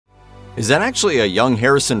Is that actually a young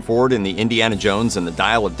Harrison Ford in the Indiana Jones and the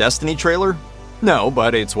Dial of Destiny trailer? No,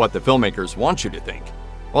 but it's what the filmmakers want you to think.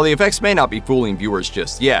 While the effects may not be fooling viewers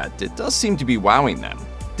just yet, it does seem to be wowing them.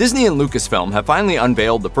 Disney and Lucasfilm have finally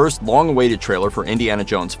unveiled the first long-awaited trailer for Indiana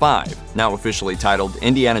Jones 5, now officially titled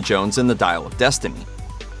Indiana Jones and the Dial of Destiny.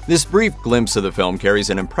 This brief glimpse of the film carries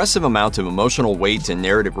an impressive amount of emotional weight and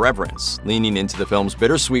narrative reverence, leaning into the film's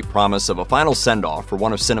bittersweet promise of a final send-off for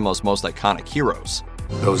one of cinema's most iconic heroes.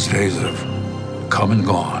 Those days have come and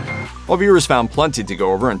gone. While viewers found plenty to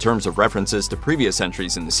go over in terms of references to previous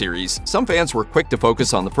entries in the series, some fans were quick to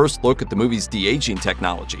focus on the first look at the movie's de-aging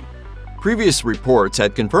technology. Previous reports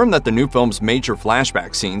had confirmed that the new film's major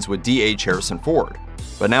flashback scenes would de-age Harrison Ford,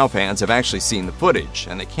 but now fans have actually seen the footage,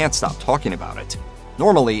 and they can't stop talking about it.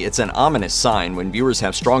 Normally, it's an ominous sign when viewers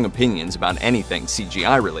have strong opinions about anything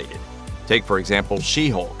CGI related. Take, for example,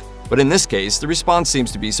 She-Hulk, but in this case, the response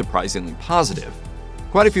seems to be surprisingly positive.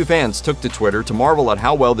 Quite a few fans took to Twitter to marvel at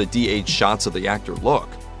how well the de-aged shots of the actor look.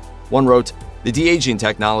 One wrote, "The de-aging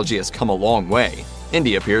technology has come a long way.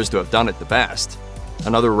 Indy appears to have done it the best."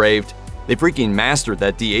 Another raved, "They freaking mastered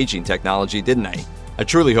that de-aging technology, didn't they? I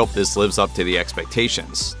truly hope this lives up to the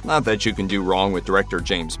expectations. Not that you can do wrong with director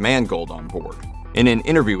James Mangold on board." In an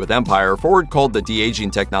interview with Empire, Ford called the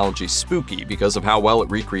de-aging technology spooky because of how well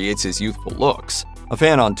it recreates his youthful looks. A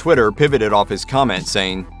fan on Twitter pivoted off his comment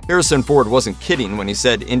saying, "Harrison Ford wasn't kidding when he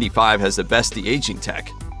said Indy 5 has the best de-aging tech."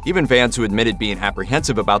 Even fans who admitted being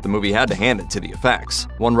apprehensive about the movie had to hand it to the effects.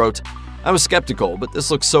 One wrote, "I was skeptical, but this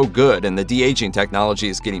looks so good and the de-aging technology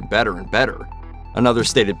is getting better and better." Another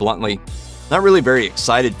stated bluntly, "Not really very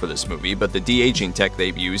excited for this movie, but the de-aging tech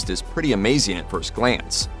they've used is pretty amazing at first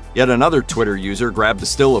glance." Yet another Twitter user grabbed a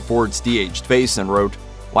still of Ford's de-aged face and wrote,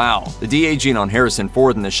 "Wow, the de-aging on Harrison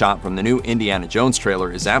Ford in the shot from the new Indiana Jones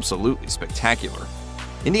trailer is absolutely spectacular."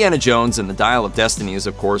 Indiana Jones and the Dial of Destiny is,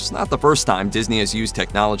 of course, not the first time Disney has used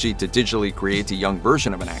technology to digitally create a young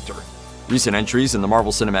version of an actor. Recent entries in the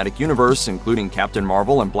Marvel Cinematic Universe, including Captain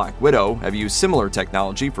Marvel and Black Widow, have used similar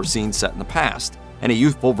technology for scenes set in the past, and a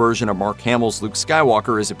youthful version of Mark Hamill's Luke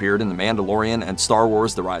Skywalker has appeared in The Mandalorian and Star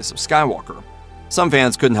Wars: The Rise of Skywalker. Some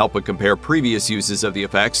fans couldn't help but compare previous uses of the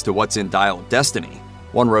effects to what's in Dial of Destiny.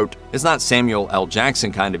 One wrote, "It's not Samuel L.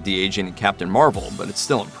 Jackson kind of de-aging in Captain Marvel, but it's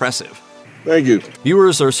still impressive." Thank you.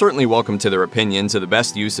 Viewers are certainly welcome to their opinions of the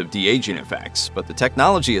best use of de-aging effects, but the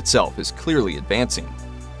technology itself is clearly advancing.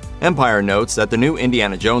 Empire notes that the new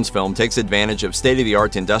Indiana Jones film takes advantage of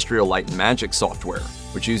state-of-the-art industrial light and magic software,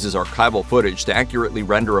 which uses archival footage to accurately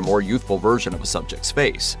render a more youthful version of a subject's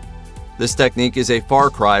face. This technique is a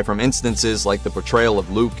far cry from instances like the portrayal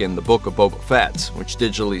of Luke in The Book of Boba Fett, which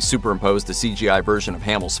digitally superimposed a CGI version of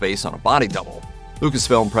Hamill's face on a body double.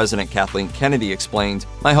 Lucasfilm President Kathleen Kennedy explained,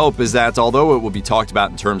 "My hope is that although it will be talked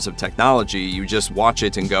about in terms of technology, you just watch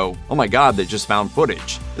it and go, 'Oh my god, they just found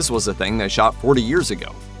footage. This was a thing they shot 40 years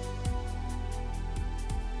ago.'"